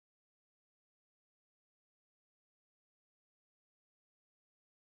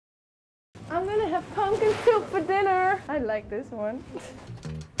gonna have pumpkin soup for dinner. I like this one.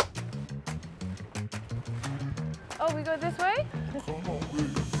 Oh, we go this way?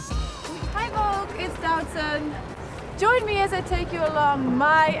 Hi Vogue, it's Doutzen. Join me as I take you along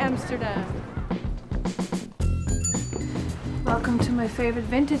my Amsterdam. Welcome to my favorite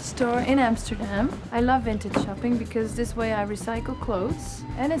vintage store in Amsterdam. I love vintage shopping because this way I recycle clothes.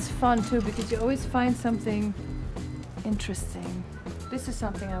 And it's fun too because you always find something interesting. This is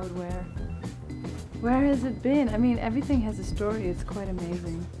something I would wear. Where has it been? I mean, everything has a story. It's quite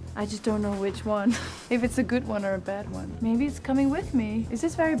amazing. I just don't know which one. If it's a good one or a bad one. Maybe it's coming with me. Is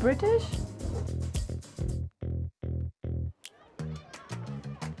this very British?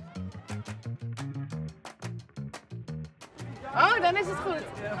 Oh, dan is het goed.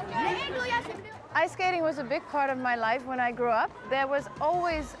 Ice skating was a big part of my life when I grew up. There was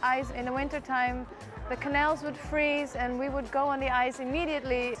always ice in the wintertime. The canals would freeze and we would go on the ice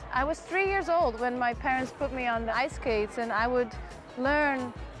immediately. I was 3 years old when my parents put me on the ice skates, and I would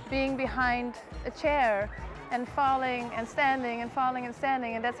learn being behind a chair and falling and standing and falling and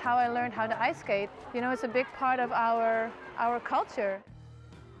standing, and that's how I learned how to ice skate. You know, it's a big part of our culture.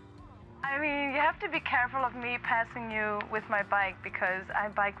 I mean, you have to be careful of me passing you with my bike because I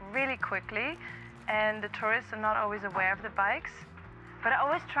bike really quickly and the tourists are not always aware of the bikes. But I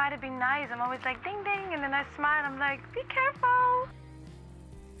always try to be nice. I'm always like, ding, ding, and then I smile. I'm like, be careful.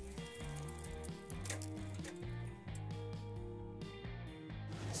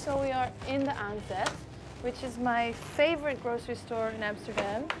 So we are in the Aanzet, which is my favorite grocery store in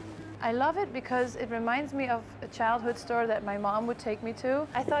Amsterdam. I love it because it reminds me of a childhood store that my mom would take me to.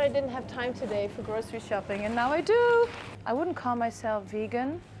 I thought I didn't have time today for grocery shopping, and now I do. I wouldn't call myself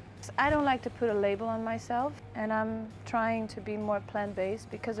vegan. I don't like to put a label on myself, and I'm trying to be more plant-based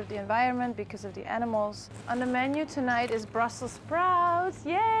because of the environment, because of the animals. On the menu tonight is Brussels sprouts,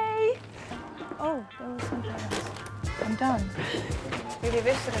 yay! Oh, there was something else. I'm done. Jullie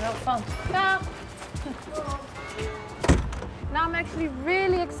wisten er ook van. Ja. Now I'm actually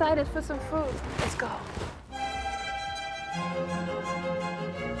really excited for some food. Let's go.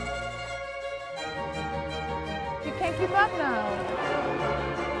 You can't keep up now.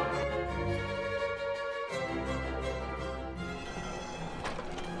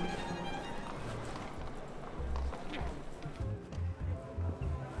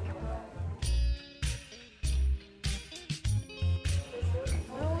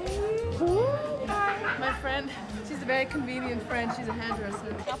 My friend, she's a very convenient friend. She's a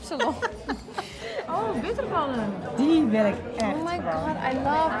hairdresser. Absolutely. Oh, bitterballen. Die wil ik echt. Oh my god, I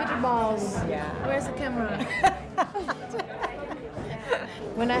love bitterballs. Yeah. Where's the camera?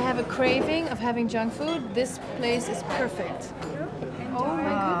 When I have a craving of having junk food, this place is perfect. Oh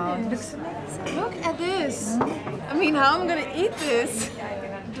my goodness. Look at this. I mean, how am I going to eat this?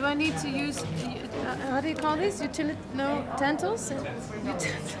 Do I need to use, how do you call these? Utensils?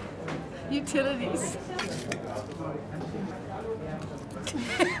 Utilities.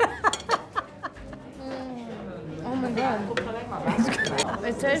 Oh my god.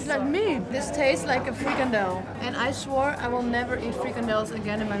 It tastes like meat. This tastes like a frikandel. And I swore I will never eat frikandels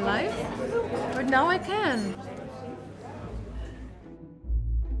again in my life. But now I can.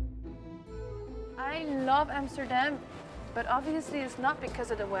 I love Amsterdam, but obviously it's not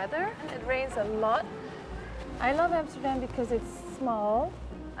because of the weather. It rains a lot. I love Amsterdam because it's small.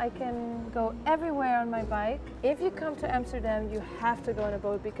 I can go everywhere on my bike. If you come to Amsterdam, you have to go on a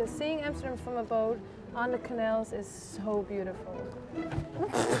boat because seeing Amsterdam from a boat on the canals is so beautiful.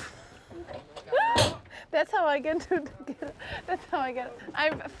 That's how I get to that's how I get.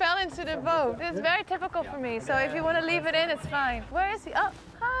 I fell into the boat. It's very typical for me. So if you want to leave it in, it's fine. Where is he? Oh,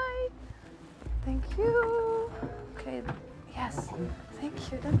 hi. Thank you. Okay. Yes.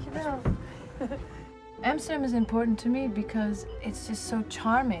 Thank you. Thank you, well. Amsterdam is important to me because it's just so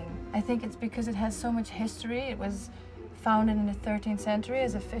charming. I think it's because it has so much history. It was founded in the 13th century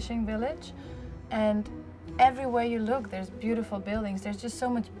as a fishing village. And everywhere you look, there's beautiful buildings. There's just so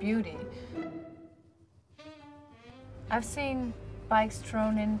much beauty. I've seen bikes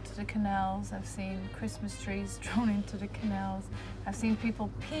thrown into the canals. I've seen Christmas trees thrown into the canals. I've seen people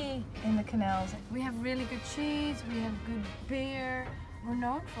pee in the canals. We have really good cheese. We have good beer. We're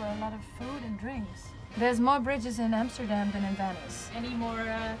known for a lot of food and drinks. There's more bridges in Amsterdam than in Venice. Any more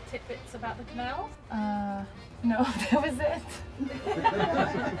tidbits about the canals? No, that was it.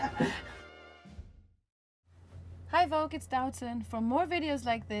 Hi Vogue, it's Doutzen. For more videos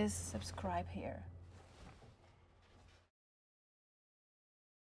like this, subscribe here.